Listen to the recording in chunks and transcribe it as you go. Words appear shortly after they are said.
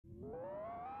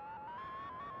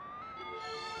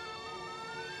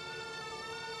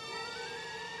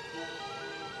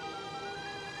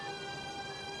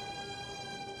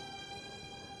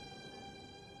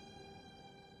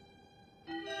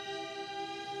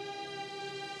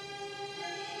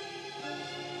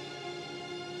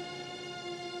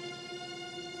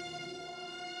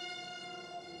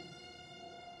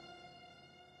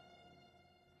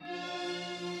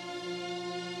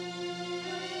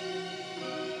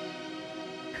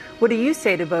What do you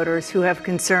say to voters who have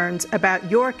concerns about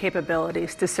your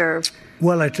capabilities to serve?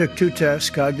 Well, I took 2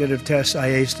 tests, cognitive tests. I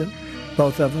aced them,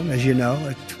 both of them, as you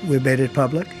know. We made it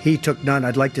public. He took none.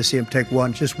 I'd like to see him take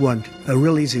one, just one, a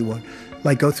real easy one.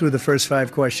 Like go through the first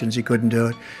 5 questions. He couldn't do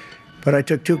it. But I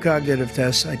took 2 cognitive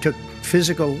tests. I took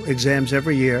physical exams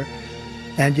every year.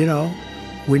 And, you know,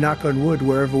 we knock on wood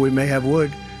wherever we may have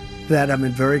wood, that I'm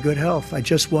in very good health. I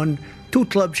just won 2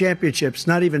 club championships,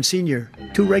 not even senior,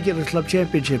 2 regular club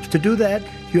championships. To do that,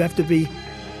 you have to be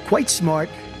quite smart,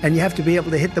 and you have to be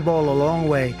able to hit the ball a long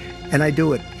way. And I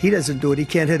do it. He doesn't do it. He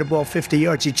can't hit a ball 50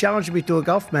 yards. He challenged me to a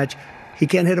golf match. He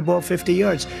can't hit a ball 50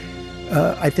 yards.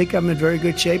 I think I'm in very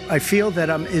good shape. I feel that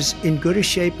I'm as in good a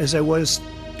shape as I was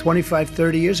 25,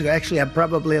 30 years ago. Actually, I'm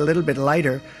probably a little bit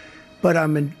lighter, but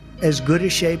I'm in as good a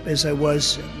shape as I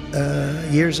was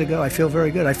years ago. I feel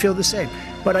very good. I feel the same.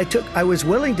 But I was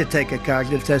willing to take a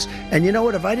cognitive test. And you know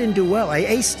what? If I didn't do well, I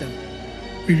aced him.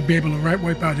 We'd be able to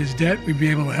wipe out his debt. We'd be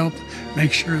able to help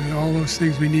make sure that all those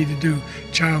things we need to do,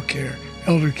 child care,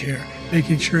 elder care,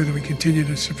 making sure that we continue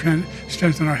to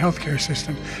strengthen our healthcare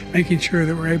system, making sure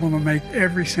that we're able to make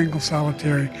every single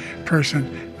solitary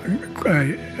person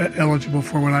eligible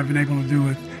for what I've been able to do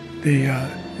with the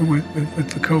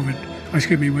COVID.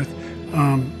 Excuse me, with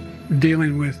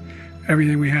dealing with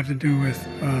everything we have to do with.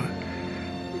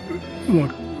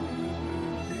 Look,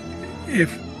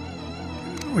 if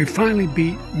we finally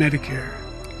beat Medicare.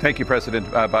 Thank you, President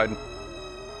Biden.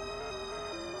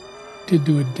 Did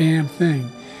do a damn thing,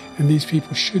 and these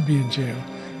people should be in jail,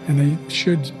 and they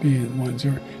should be the ones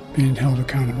who are being held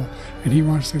accountable. And he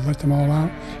wants to let them all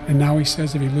out, and now he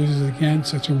says if he loses again,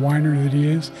 such a whiner that he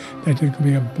is, that there could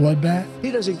be a bloodbath.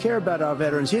 He doesn't care about our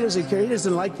veterans. He doesn't care. He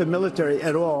doesn't like the military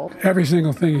at all. Every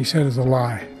single thing he said is a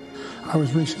lie. I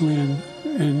was recently in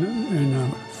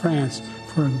France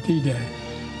for D-Day,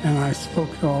 and I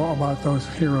spoke all about those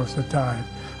heroes that died.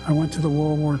 I went to the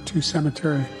World War II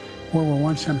cemetery, World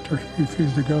War I cemetery he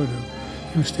refused to go to.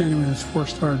 He was standing with his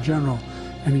 4-star general,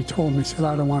 and he told me, he said,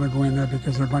 I don't want to go in there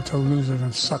because they're a bunch of losers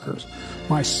and suckers.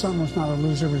 My son was not a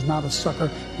loser, was not a sucker.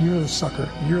 You're the sucker.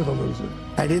 You're the loser.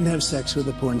 I didn't have sex with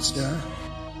a porn star.